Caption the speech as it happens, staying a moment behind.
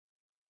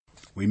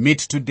We meet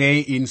today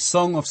in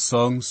Song of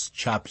Songs,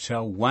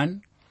 chapter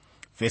 1,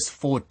 verse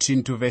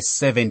 14 to verse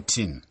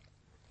 17.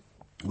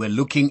 We're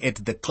looking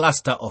at the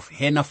cluster of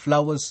henna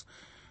flowers,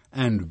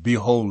 and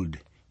behold,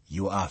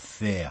 you are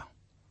fair.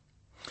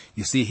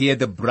 You see here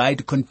the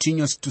bride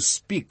continues to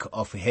speak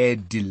of her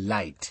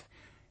delight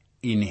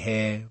in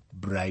her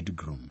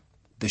bridegroom.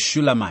 The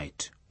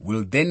Shulamite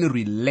will then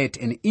relate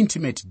an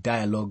intimate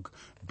dialogue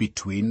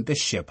between the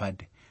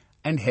shepherd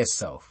and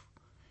herself.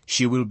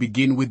 She will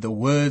begin with the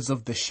words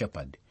of the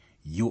shepherd,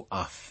 "You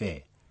are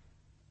fair."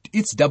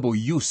 Its double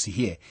use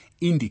here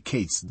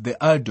indicates the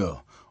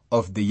ardor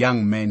of the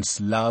young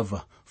man's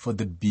love for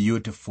the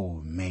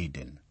beautiful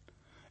maiden.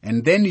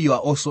 And then you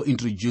are also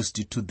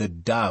introduced to the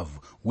dove,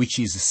 which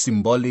is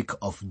symbolic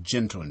of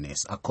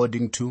gentleness,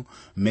 according to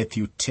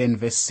Matthew 10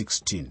 verse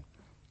 16.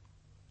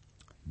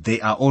 They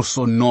are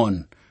also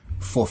known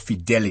for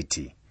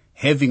fidelity,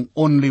 having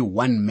only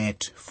one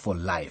mate for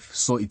life.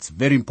 So it's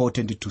very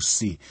important to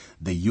see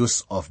the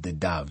use of the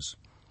doves.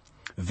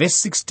 Verse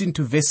 16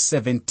 to verse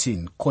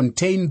 17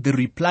 contain the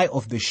reply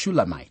of the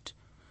Shulamite.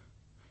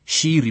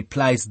 She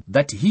replies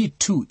that he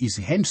too is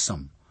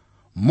handsome.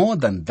 More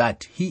than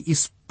that, he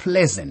is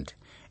pleasant.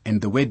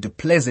 And the word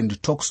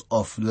pleasant talks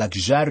of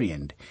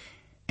luxuriant.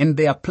 And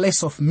their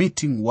place of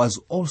meeting was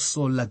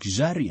also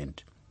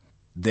luxuriant.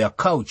 Their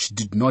couch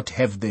did not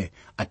have the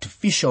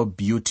artificial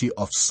beauty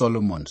of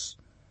Solomon's.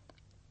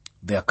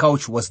 Their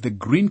couch was the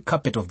green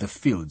carpet of the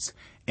fields,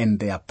 and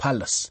their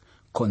palace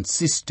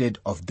consisted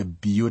of the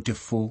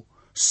beautiful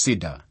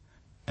cedar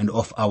and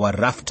of our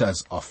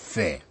rafters of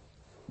fir.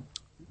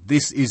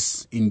 This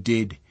is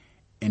indeed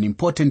an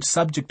important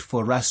subject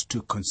for us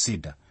to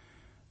consider.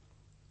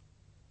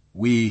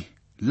 We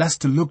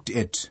last looked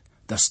at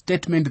the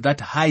statement that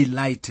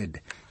highlighted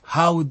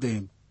how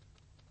the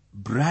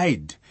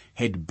bride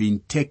had been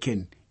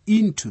taken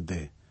into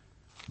the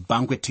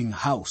banqueting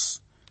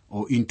house,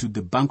 or into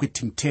the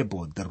banqueting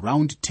table, the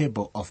round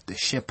table of the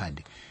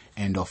shepherd.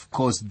 And of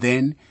course,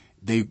 then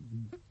they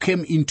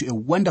came into a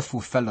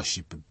wonderful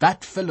fellowship.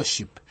 That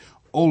fellowship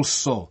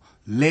also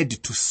led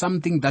to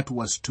something that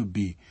was to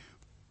be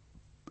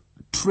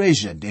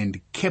treasured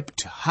and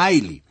kept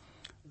highly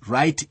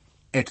right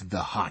at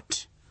the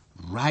heart.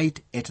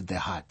 Right at the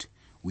heart.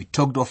 We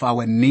talked of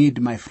our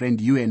need, my friend,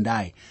 you and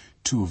I,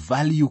 to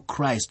value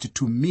Christ,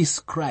 to miss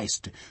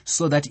Christ,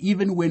 so that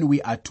even when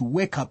we are to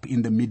wake up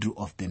in the middle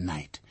of the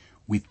night,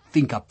 we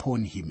think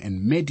upon him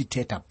and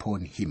meditate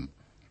upon him.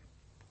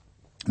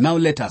 Now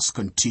let us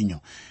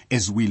continue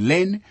as we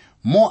learn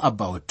more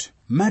about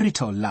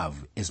marital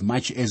love, as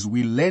much as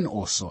we learn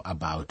also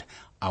about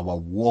our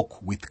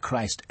walk with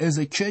Christ as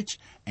a church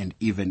and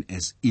even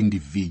as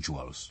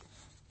individuals.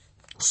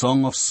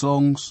 Song of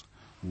Songs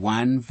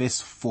 1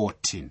 verse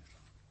 14.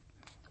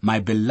 My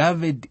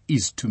beloved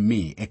is to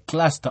me a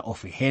cluster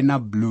of henna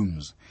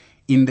blooms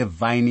in the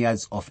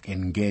vineyards of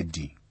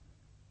En-gedi.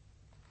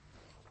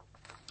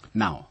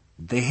 Now,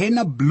 the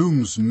henna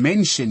blooms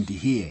mentioned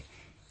here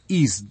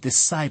is the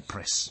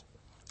cypress.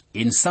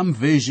 In some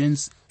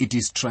versions, it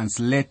is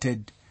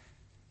translated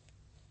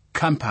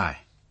campai,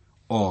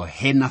 or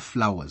henna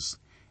flowers,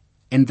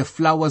 and the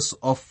flowers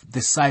of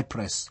the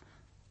cypress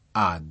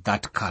are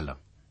that color.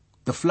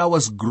 The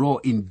flowers grow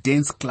in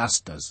dense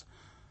clusters,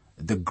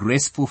 the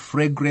graceful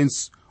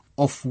fragrance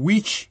of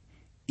which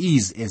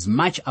is as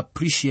much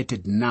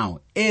appreciated now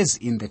as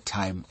in the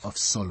time of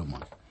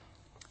Solomon.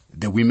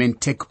 The women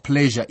take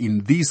pleasure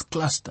in these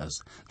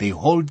clusters. They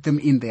hold them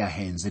in their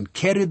hands and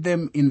carry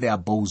them in their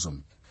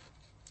bosom.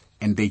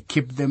 And they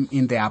keep them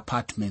in their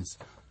apartments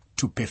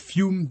to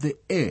perfume the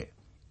air.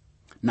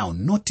 Now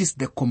notice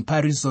the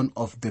comparison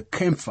of the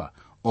camphor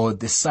or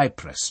the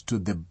cypress to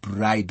the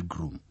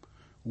bridegroom.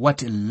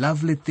 What a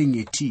lovely thing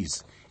it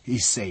is. He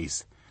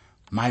says,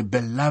 my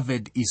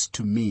beloved is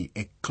to me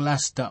a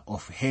cluster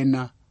of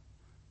henna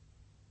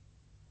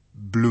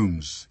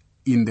blooms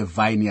in the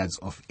vineyards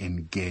of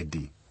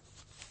En-gedi.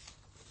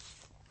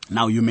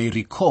 Now you may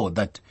recall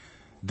that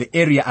the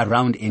area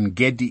around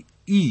En-gedi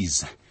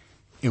is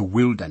a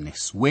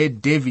wilderness where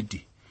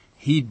David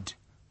hid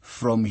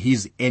from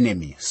his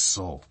enemy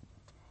Saul.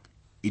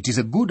 It is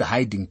a good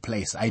hiding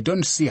place. I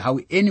don't see how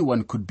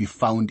anyone could be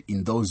found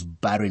in those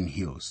barren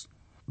hills.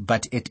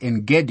 But at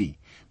En-gedi,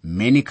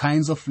 many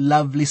kinds of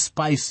lovely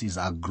spices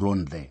are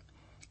grown there.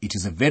 It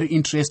is a very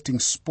interesting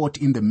spot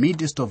in the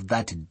midst of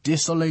that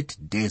desolate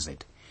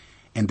desert.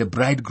 And the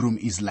bridegroom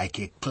is like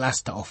a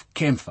cluster of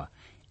camphor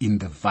in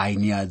the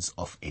vineyards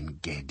of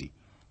En-gedi.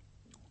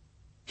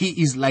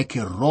 He is like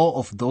a row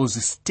of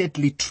those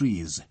stately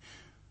trees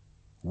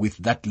with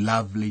that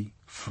lovely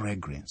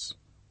fragrance.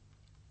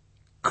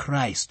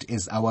 Christ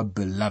as our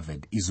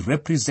beloved is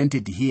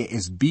represented here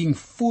as being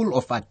full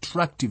of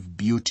attractive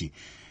beauty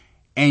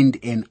and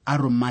an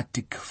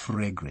aromatic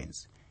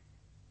fragrance.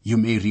 You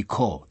may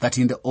recall that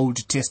in the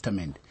Old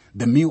Testament,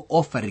 the meal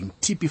offering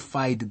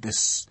typified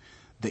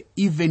the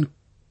even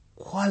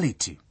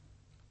quality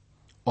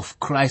of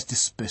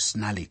Christ's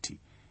personality.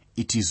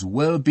 It is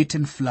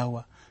well-beaten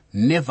flour,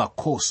 never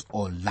coarse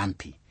or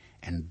lumpy.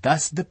 And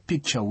that's the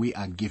picture we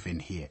are given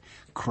here.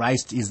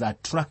 Christ is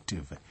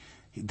attractive.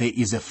 There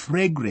is a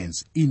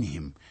fragrance in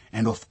him.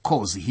 And of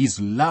course, his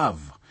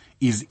love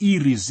is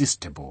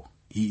irresistible.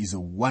 He is a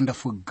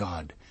wonderful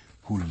God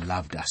who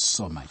loved us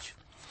so much.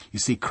 You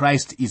see,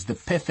 Christ is the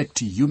perfect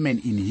human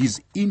in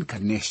his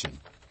incarnation.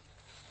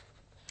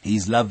 He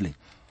is lovely.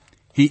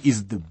 He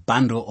is the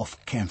bundle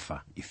of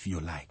camphor, if you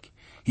like.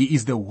 He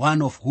is the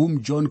one of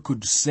whom John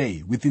could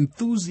say with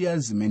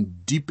enthusiasm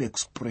and deep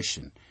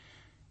expression,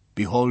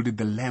 "Behold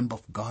the Lamb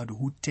of God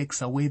who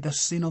takes away the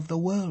sin of the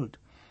world."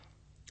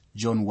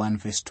 John 1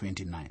 verse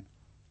 29.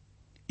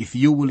 If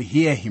you will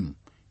hear him,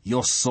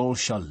 your soul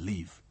shall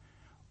live.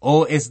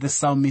 Or as the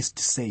psalmist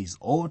says,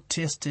 "Oh,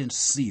 taste and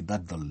see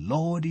that the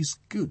Lord is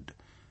good."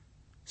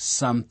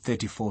 Psalm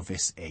 34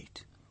 verse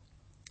 8.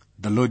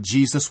 The Lord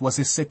Jesus was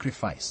a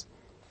sacrifice.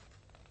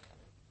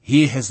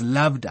 He has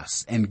loved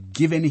us and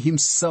given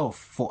himself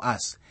for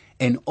us,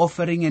 an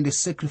offering and a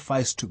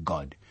sacrifice to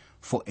God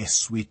for a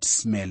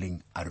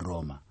sweet-smelling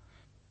aroma.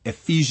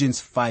 Ephesians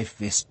 5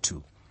 verse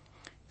 2.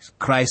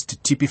 Christ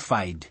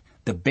typified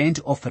the burnt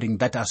offering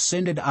that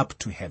ascended up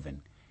to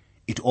heaven.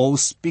 It all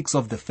speaks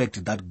of the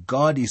fact that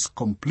God is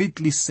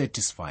completely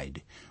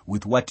satisfied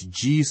with what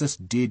Jesus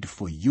did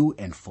for you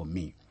and for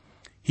me.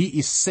 He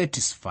is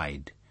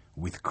satisfied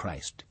with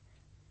Christ.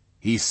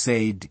 He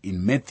said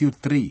in Matthew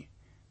 3,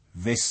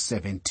 verse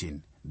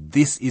 17,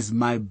 "This is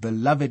my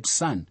beloved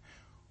Son,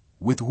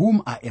 with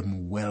whom I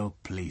am well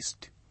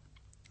pleased."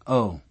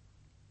 Oh,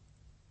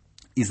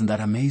 isn't that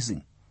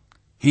amazing?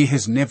 He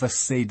has never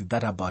said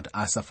that about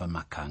Asafa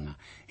Makanga.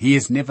 He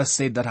has never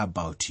said that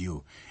about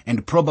you.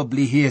 And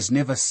probably he has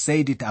never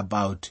said it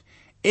about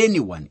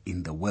anyone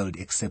in the world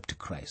except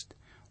Christ.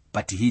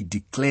 But he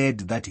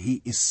declared that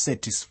he is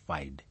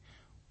satisfied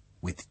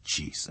with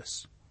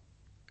Jesus.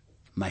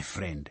 My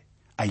friend,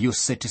 are you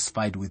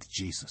satisfied with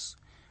Jesus?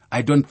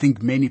 I don't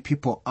think many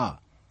people are.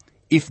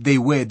 If they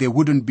were, they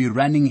wouldn't be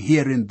running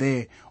here and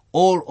there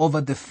all over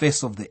the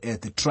face of the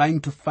earth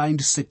trying to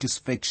find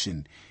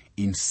satisfaction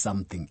in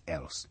something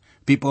else.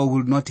 People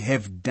would not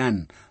have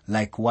done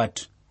like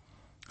what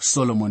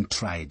Solomon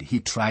tried. He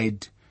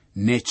tried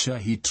nature,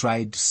 he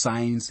tried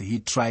science, he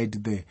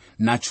tried the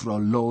natural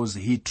laws,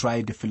 he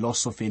tried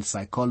philosophy and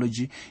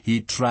psychology,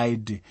 he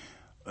tried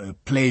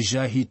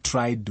pleasure, he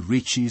tried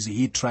riches,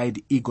 he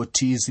tried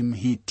egotism,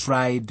 he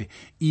tried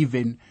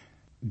even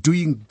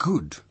doing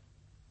good.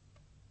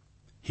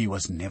 He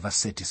was never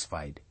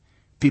satisfied.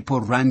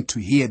 People run to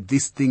hear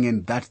this thing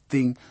and that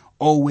thing,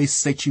 always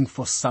searching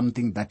for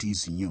something that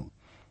is new.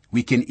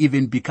 We can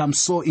even become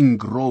so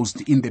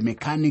engrossed in the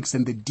mechanics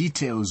and the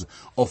details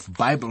of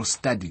Bible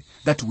study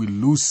that we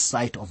lose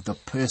sight of the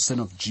person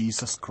of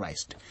Jesus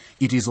Christ.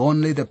 It is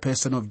only the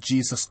person of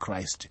Jesus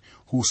Christ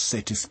who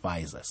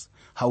satisfies us.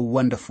 How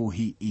wonderful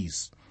he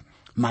is.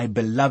 My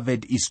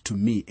beloved is to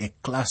me a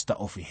cluster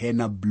of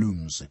henna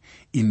blooms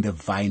in the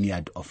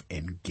vineyard of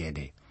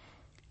En-Gedi.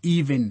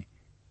 Even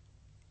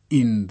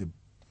in the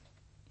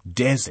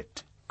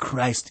desert,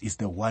 Christ is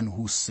the one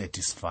who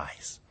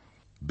satisfies.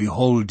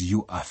 Behold,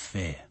 you are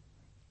fair.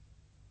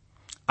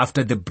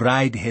 After the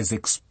bride has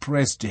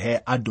expressed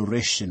her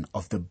adoration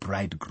of the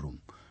bridegroom,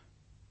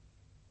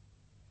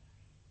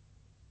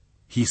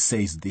 he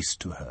says this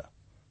to her.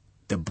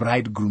 The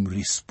bridegroom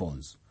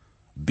responds,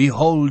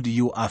 "Behold,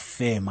 you are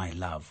fair, my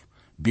love.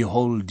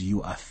 Behold,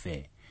 you are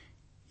fair.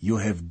 You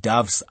have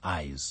dove's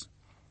eyes."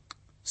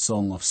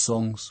 Song of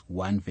Songs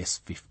 1 verse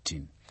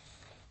 15.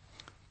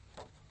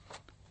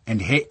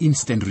 And her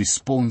instant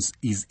response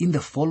is in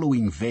the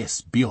following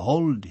verse,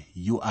 "Behold,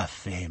 you are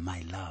fair,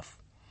 my love."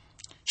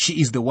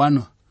 She is the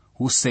one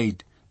who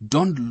said,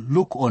 "Don't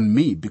look on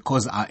me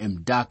because I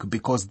am dark,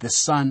 because the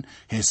sun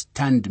has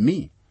tanned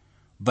me."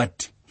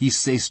 But he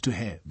says to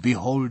her,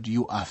 "Behold,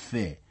 you are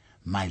fair,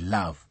 my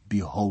love.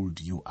 Behold,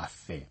 you are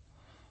fair."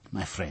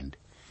 My friend,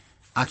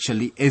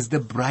 actually, as the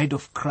bride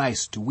of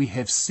Christ, we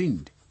have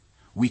sinned.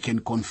 We can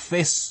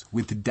confess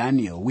with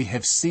Daniel, we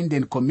have sinned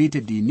and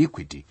committed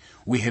iniquity.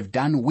 We have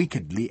done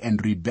wickedly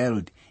and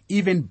rebelled,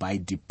 even by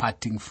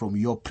departing from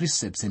your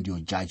precepts and your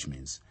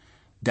judgments.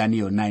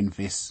 Daniel 9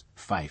 verse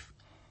 5.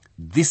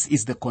 This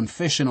is the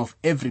confession of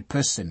every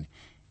person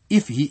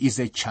if he is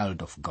a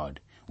child of God.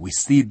 We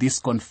see this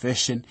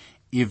confession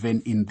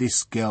even in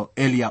this girl.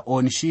 Earlier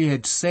on, she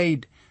had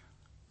said,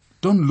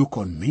 "Don't look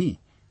on me.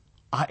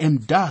 I am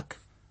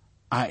dark.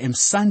 I am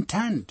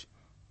sun-tanned."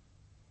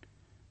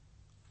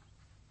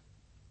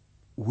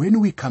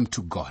 When we come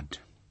to God,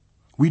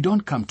 we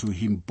don't come to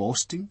him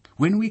boasting.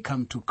 When we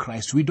come to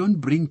Christ, we don't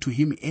bring to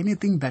him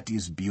anything that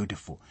is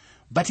beautiful.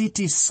 But it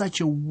is such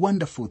a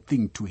wonderful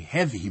thing to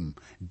have him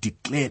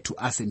declare to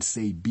us and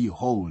say,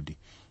 "Behold,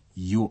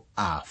 you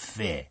are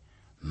fair,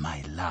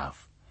 my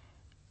love."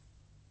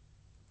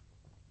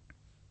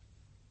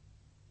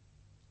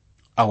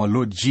 Our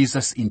Lord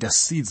Jesus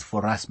intercedes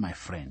for us, my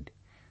friend.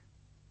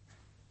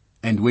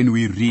 And when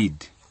we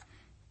read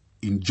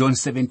in John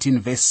 17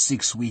 verse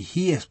 6, we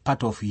hear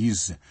part of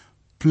his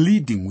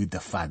pleading with the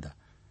Father.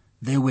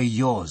 "They were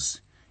yours.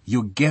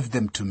 You gave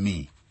them to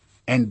me,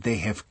 and they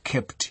have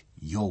kept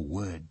your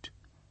word."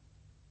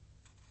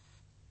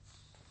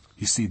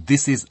 You see,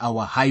 this is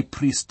our high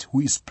priest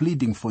who is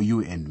pleading for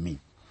you and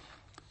me.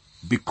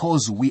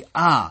 Because we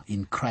are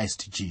in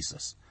Christ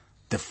Jesus,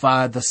 the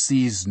Father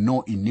sees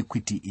no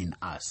iniquity in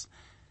us.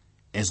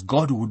 As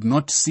God would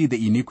not see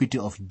the iniquity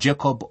of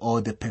Jacob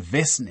or the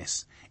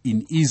perverseness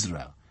in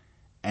Israel,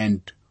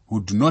 and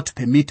would not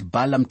permit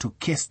Balaam to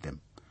curse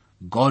them,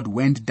 God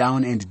went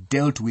down and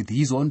dealt with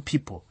his own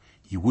people.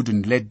 He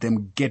wouldn't let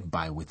them get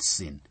by with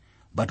sin.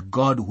 But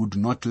God would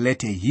not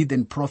let a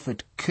heathen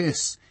prophet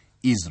curse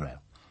Israel.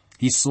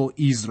 He saw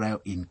Israel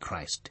in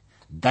Christ.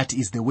 That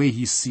is the way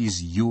he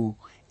sees you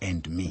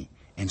and me.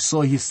 And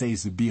so he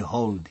says,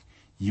 behold,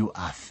 you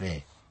are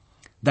fair.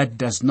 That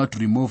does not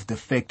remove the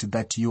fact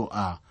that you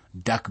are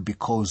dark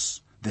because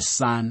the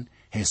sun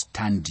has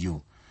tanned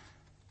you.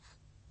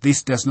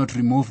 This does not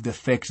remove the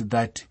fact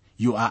that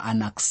you are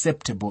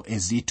unacceptable,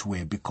 as it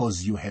were,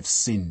 because you have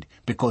sinned,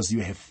 because you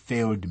have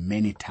failed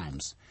many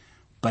times.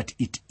 But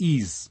it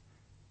is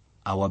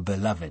our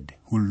beloved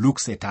who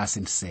looks at us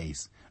and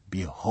says,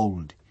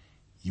 behold,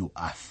 you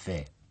are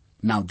fair.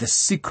 Now, the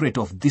secret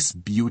of this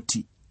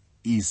beauty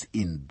is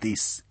in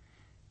this.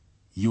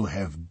 You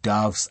have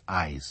dove's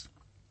eyes.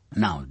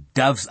 Now,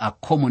 doves are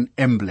common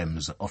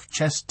emblems of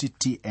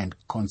chastity and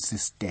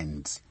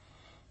consistency,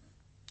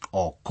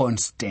 or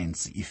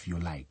constancy, if you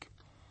like.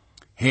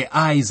 Her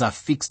eyes are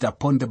fixed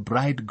upon the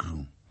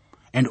bridegroom,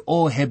 and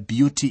all her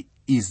beauty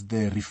is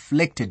the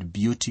reflected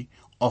beauty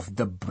of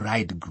the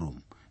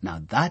bridegroom.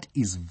 Now, that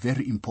is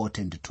very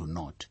important to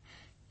note.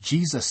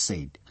 Jesus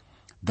said,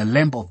 the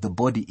lamp of the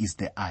body is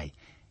the eye.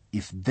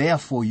 If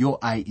therefore your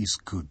eye is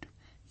good,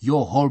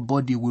 your whole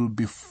body will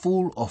be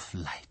full of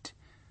light.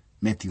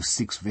 Matthew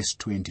 6 verse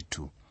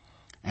 22.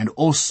 And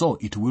also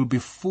it will be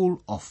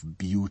full of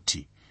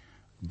beauty.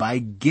 By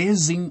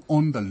gazing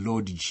on the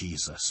Lord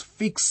Jesus,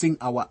 fixing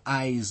our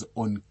eyes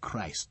on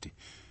Christ,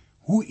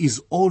 who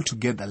is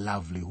altogether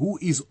lovely, who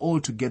is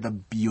altogether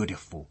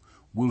beautiful,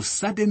 will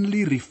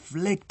suddenly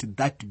reflect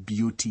that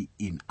beauty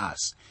in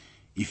us.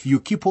 If you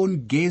keep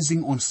on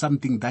gazing on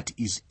something that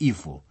is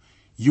evil,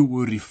 you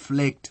will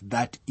reflect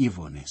that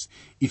evilness.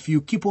 If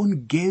you keep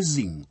on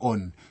gazing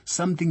on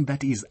something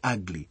that is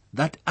ugly,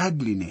 that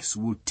ugliness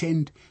will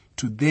tend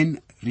to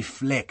then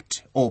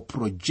reflect or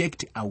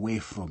project away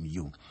from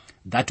you.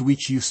 That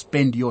which you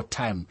spend your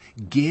time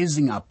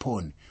gazing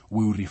upon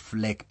will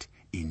reflect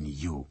in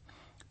you.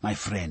 My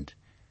friend,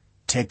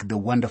 take the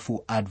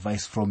wonderful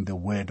advice from the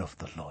word of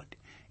the Lord.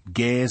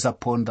 Gaze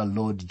upon the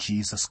Lord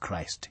Jesus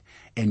Christ,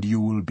 and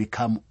you will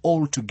become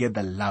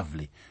altogether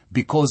lovely,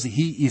 because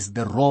he is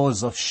the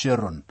rose of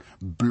Sharon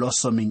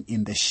blossoming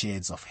in the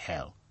shades of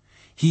hell.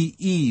 He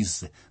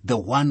is the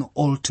one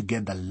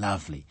altogether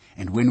lovely,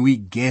 and when we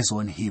gaze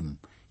on him,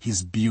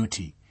 his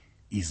beauty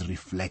is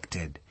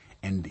reflected,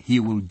 and he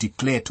will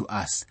declare to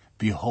us,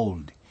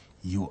 behold,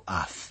 you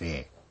are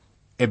fair.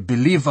 A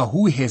believer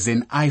who has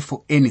an eye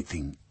for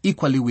anything,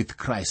 equally with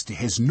Christ,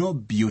 has no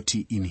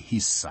beauty in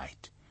his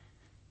sight.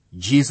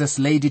 Jesus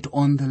laid it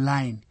on the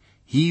line.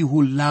 He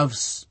who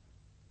loves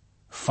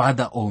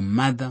father or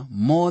mother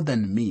more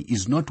than me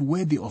is not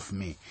worthy of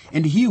me.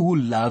 And he who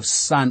loves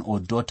son or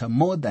daughter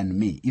more than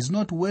me is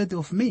not worthy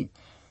of me.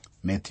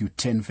 Matthew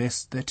 10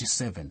 verse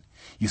 37.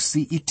 You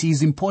see, it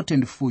is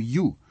important for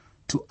you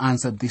to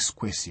answer this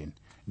question.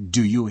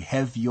 Do you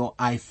have your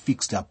eye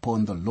fixed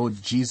upon the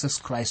Lord Jesus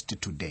Christ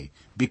today?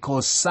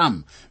 Because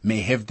some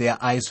may have their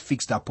eyes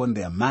fixed upon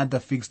their mother,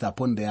 fixed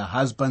upon their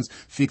husbands,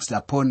 fixed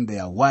upon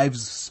their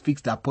wives,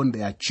 fixed upon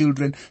their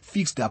children,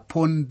 fixed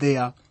upon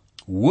their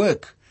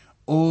work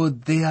or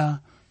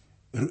their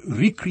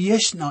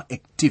recreational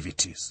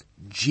activities.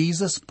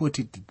 Jesus put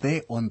it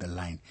there on the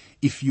line.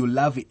 If you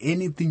love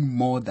anything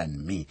more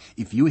than me,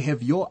 if you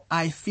have your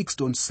eye fixed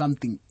on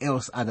something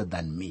else other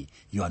than me,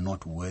 you are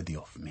not worthy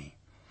of me.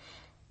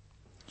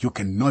 You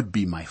cannot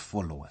be my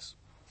followers.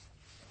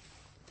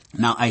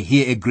 Now, I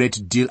hear a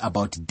great deal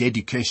about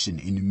dedication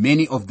in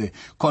many of the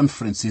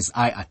conferences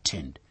I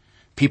attend.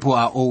 People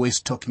are always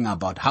talking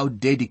about how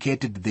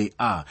dedicated they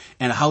are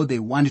and how they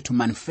want to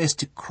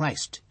manifest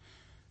Christ.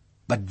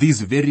 But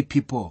these very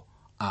people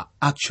are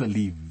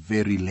actually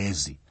very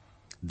lazy.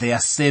 Their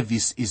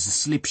service is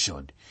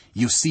slipshod.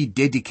 You see,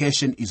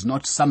 dedication is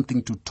not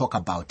something to talk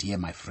about here,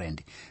 my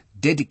friend.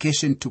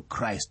 Dedication to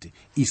Christ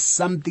is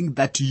something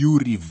that you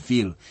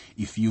reveal.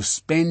 If you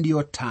spend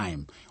your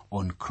time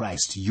on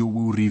Christ, you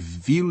will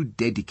reveal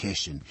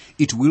dedication.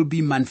 It will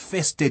be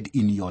manifested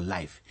in your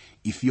life.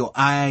 If your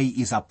eye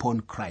is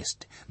upon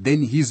Christ,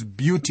 then his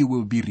beauty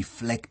will be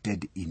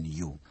reflected in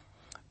you.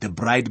 The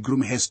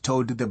bridegroom has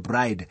told the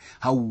bride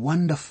how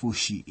wonderful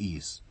she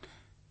is.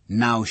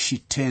 Now she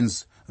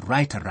turns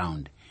right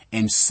around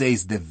and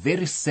says the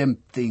very same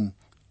thing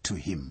to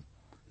him.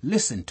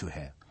 Listen to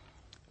her.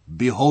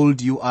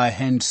 Behold, you are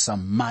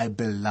handsome, my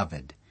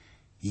beloved.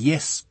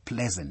 Yes,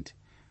 pleasant.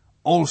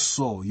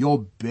 Also,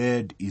 your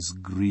bed is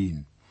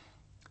green.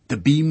 The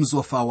beams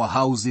of our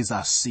houses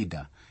are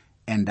cedar,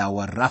 and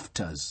our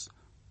rafters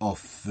of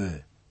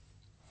fir.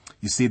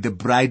 You see, the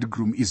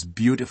bridegroom is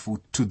beautiful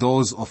to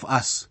those of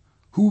us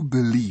who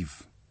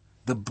believe.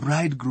 The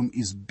bridegroom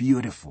is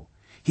beautiful.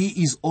 He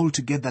is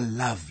altogether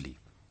lovely.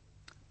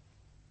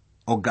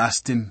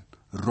 Augustine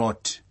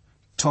wrote,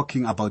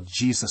 talking about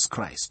Jesus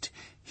Christ,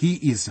 he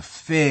is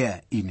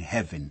fair in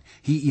heaven.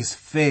 He is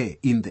fair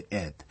in the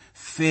earth,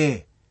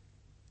 fair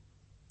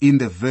in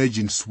the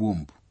virgin's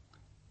womb.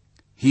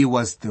 He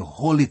was the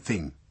holy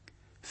thing,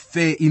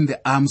 fair in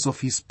the arms of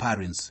his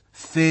parents,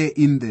 fair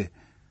in the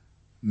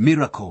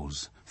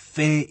miracles,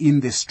 fair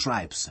in the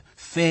stripes,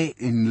 fair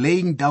in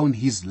laying down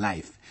his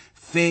life,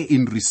 fair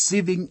in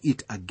receiving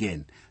it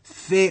again,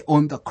 fair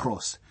on the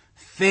cross,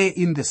 fair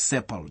in the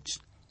sepulchre.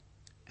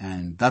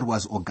 And that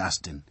was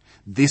Augustine.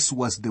 This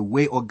was the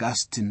way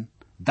Augustine,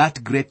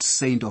 that great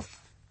saint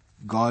of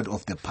God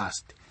of the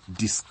past,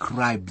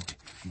 described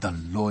the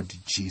Lord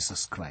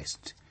Jesus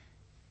Christ.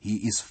 He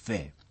is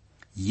fair.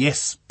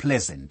 Yes,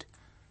 pleasant.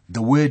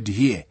 The word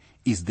here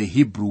is the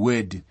Hebrew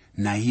word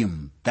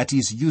Naim, that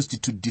is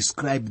used to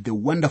describe the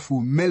wonderful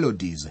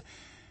melodies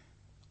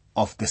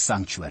of the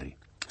sanctuary.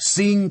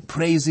 Sing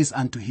praises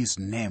unto his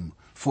name,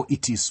 for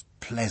it is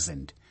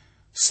pleasant.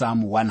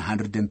 Psalm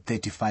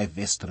 135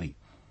 verse 3.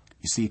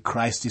 You see,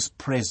 Christ is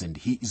present.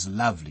 He is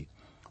lovely.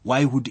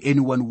 Why would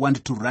anyone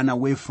want to run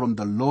away from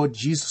the Lord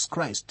Jesus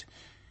Christ?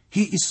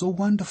 He is so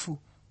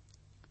wonderful.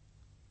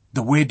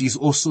 The word is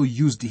also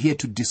used here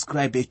to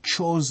describe a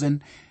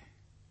chosen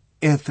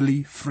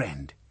earthly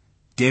friend.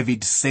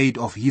 David said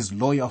of his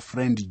loyal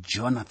friend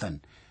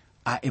Jonathan,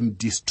 I am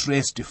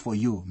distressed for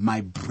you, my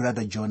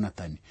brother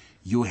Jonathan.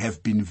 You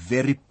have been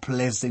very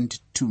pleasant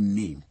to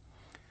me.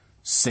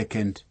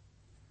 2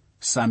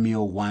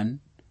 Samuel 1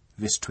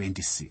 verse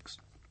 26.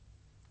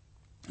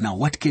 Now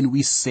what can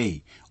we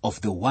say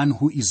of the one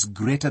who is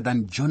greater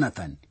than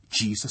Jonathan,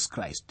 Jesus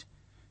Christ?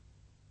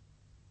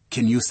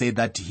 Can you say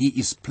that he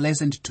is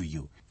pleasant to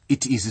you?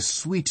 It is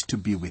sweet to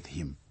be with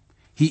him.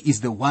 He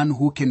is the one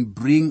who can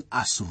bring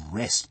us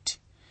rest,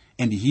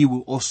 and he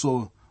will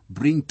also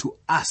bring to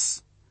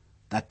us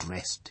that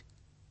rest.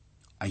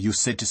 Are you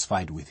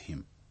satisfied with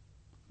him?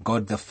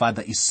 God the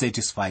Father is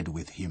satisfied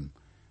with him.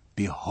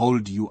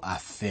 Behold, you are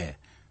fair,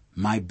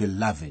 my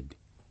beloved,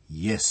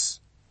 yes,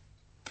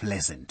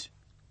 pleasant.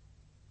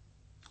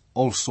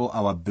 Also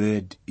our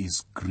bird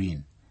is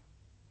green.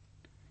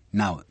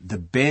 Now, the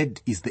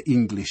bed is the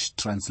English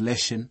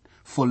translation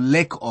for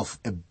lack of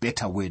a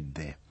better word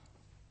there.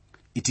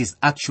 It is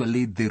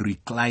actually the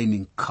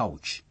reclining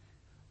couch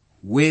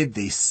where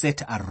they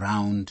sat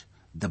around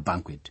the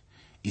banquet.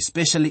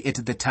 Especially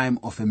at the time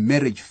of a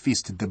marriage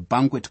feast, the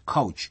banquet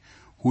couch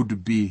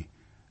would be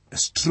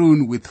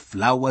strewn with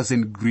flowers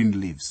and green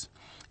leaves.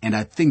 And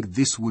I think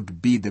this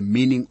would be the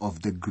meaning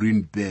of the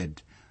green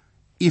bed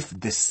if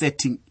the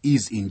setting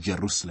is in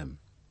Jerusalem.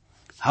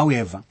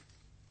 However,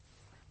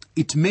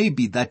 it may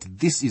be that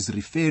this is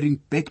referring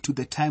back to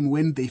the time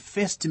when they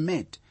first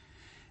met,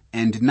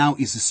 and now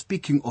is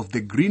speaking of the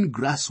green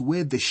grass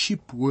where the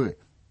sheep were.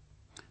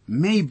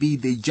 Maybe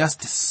they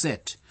just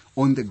sat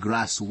on the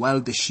grass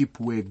while the sheep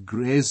were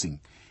grazing,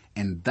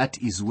 and that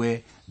is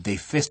where they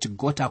first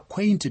got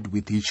acquainted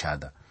with each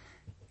other.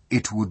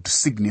 It would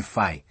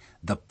signify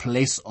the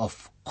place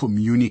of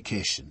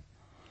communication.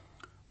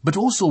 But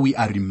also we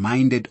are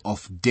reminded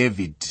of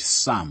David's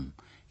psalm.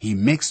 He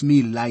makes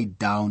me lie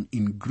down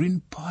in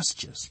green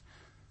pastures.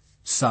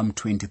 Psalm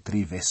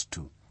 23 verse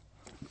 2.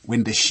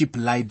 When the sheep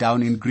lie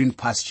down in green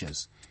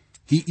pastures,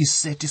 he is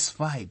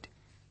satisfied.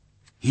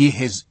 He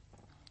has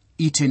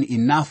eaten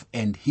enough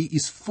and he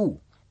is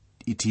full.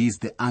 It is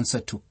the answer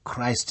to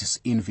Christ's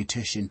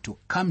invitation to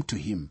come to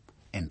him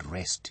and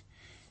rest.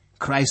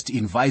 Christ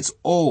invites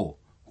all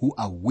who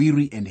are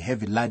weary and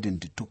heavy laden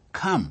to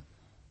come.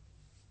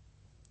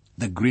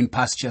 The green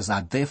pastures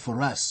are there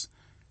for us,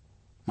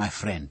 my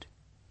friend.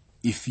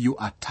 If you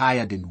are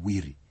tired and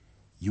weary,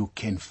 you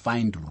can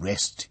find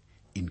rest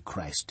in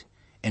Christ.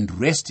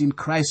 And rest in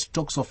Christ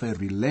talks of a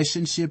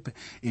relationship.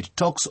 It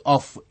talks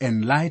of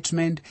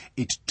enlightenment.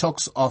 It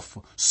talks of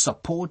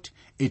support.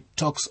 It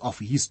talks of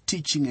his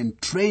teaching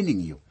and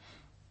training you.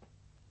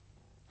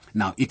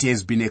 Now, it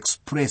has been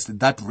expressed,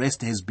 that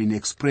rest has been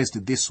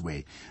expressed this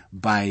way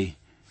by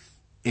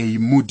a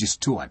Moody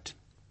Stuart.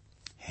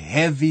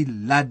 Heavy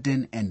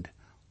laden and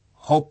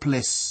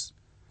hopeless,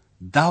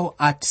 thou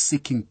art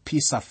seeking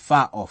peace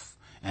afar off,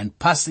 and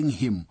passing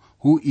him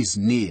who is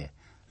near,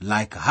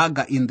 like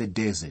Hagar in the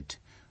desert,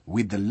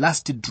 with the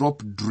last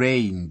drop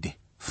drained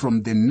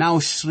from the now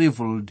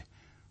shriveled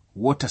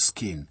water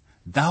skin.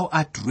 Thou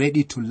art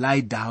ready to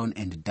lie down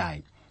and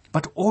die.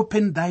 But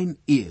open thine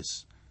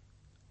ears,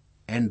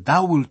 and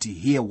thou wilt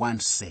hear one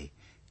say,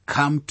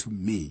 come to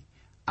me,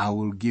 I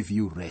will give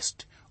you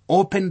rest.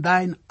 Open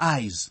thine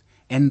eyes,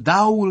 and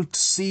thou wilt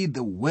see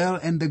the well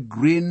and the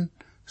green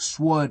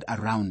sward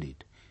around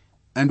it.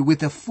 And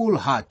with a full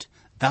heart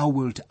thou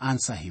wilt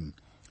answer him,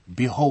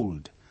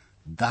 behold,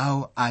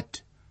 thou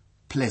art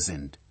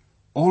pleasant.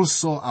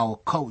 Also our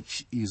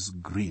couch is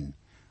green.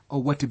 Oh,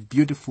 what a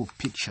beautiful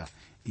picture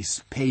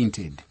is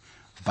painted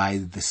by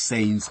the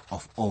saints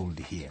of old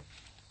here.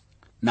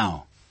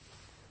 Now,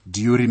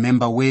 do you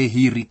remember where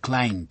he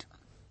reclined?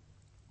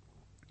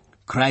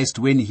 Christ,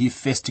 when he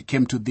first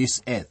came to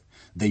this earth,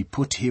 they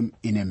put him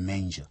in a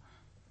manger.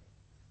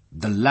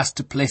 The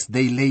last place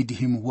they laid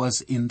him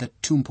was in the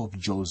tomb of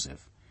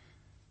Joseph.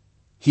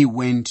 He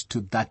went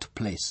to that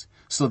place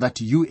so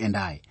that you and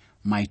I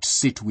might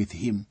sit with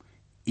him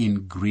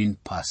in green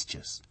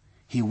pastures.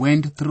 He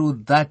went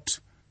through that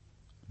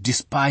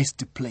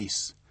despised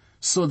place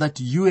so that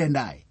you and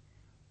I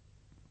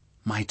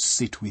might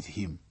sit with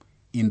him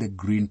in the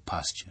green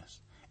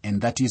pastures.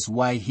 And that is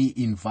why he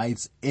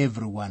invites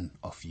every one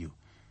of you.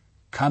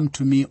 Come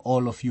to me,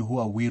 all of you who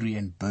are weary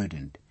and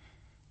burdened,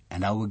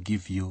 and I will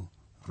give you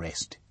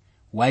rest.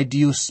 Why do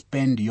you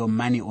spend your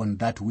money on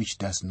that which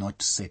does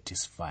not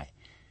satisfy?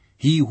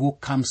 He who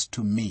comes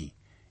to me,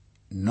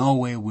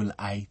 nowhere will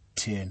I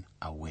turn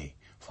away.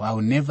 For I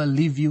will never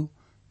leave you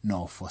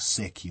nor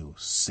forsake you,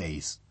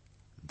 says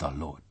the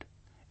Lord.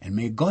 And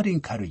may God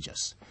encourage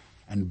us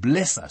and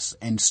bless us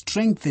and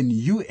strengthen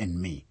you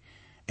and me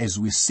as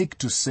we seek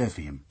to serve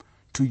him,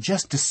 to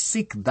just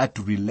seek that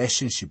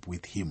relationship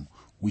with him,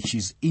 which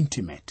is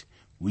intimate,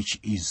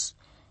 which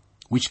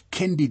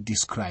can be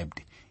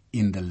described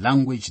in the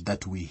language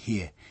that we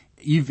hear,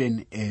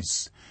 even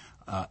as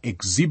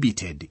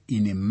exhibited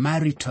in a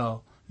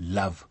marital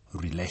love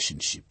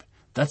relationship.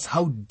 That's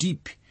how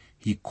deep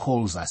he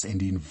calls us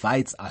and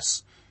invites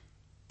us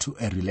to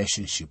a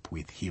relationship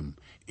with him.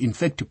 In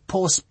fact,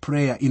 Paul's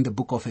prayer in the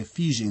book of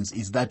Ephesians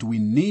is that we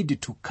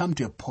need to come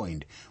to a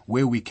point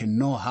where we can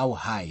know how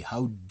high,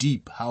 how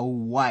deep, how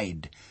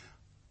wide,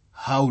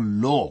 how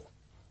low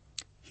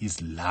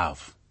his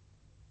love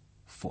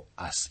for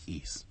us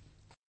is.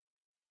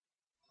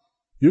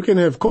 You can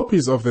have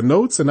copies of the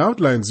notes and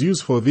outlines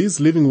used for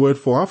these Living Word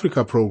for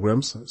Africa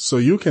programs so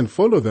you can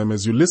follow them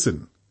as you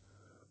listen.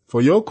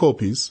 For your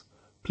copies,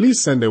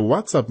 please send a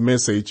WhatsApp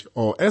message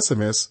or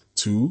SMS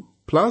to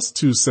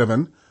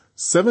 +27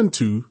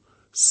 72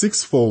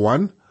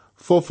 641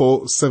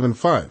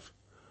 4475.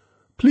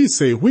 Please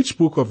say which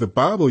book of the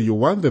Bible you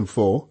want them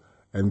for,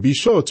 and be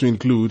sure to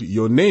include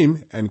your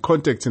name and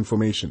contact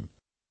information.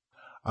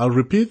 I'll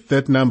repeat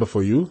that number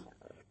for you.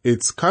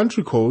 It's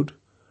country code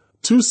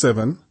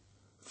 27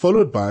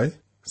 followed by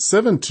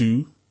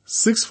 72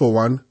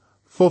 641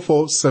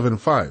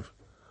 4475.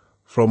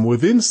 From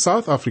within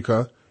South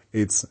Africa,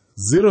 it's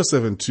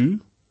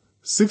 072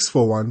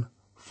 641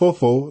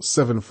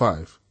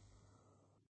 4475.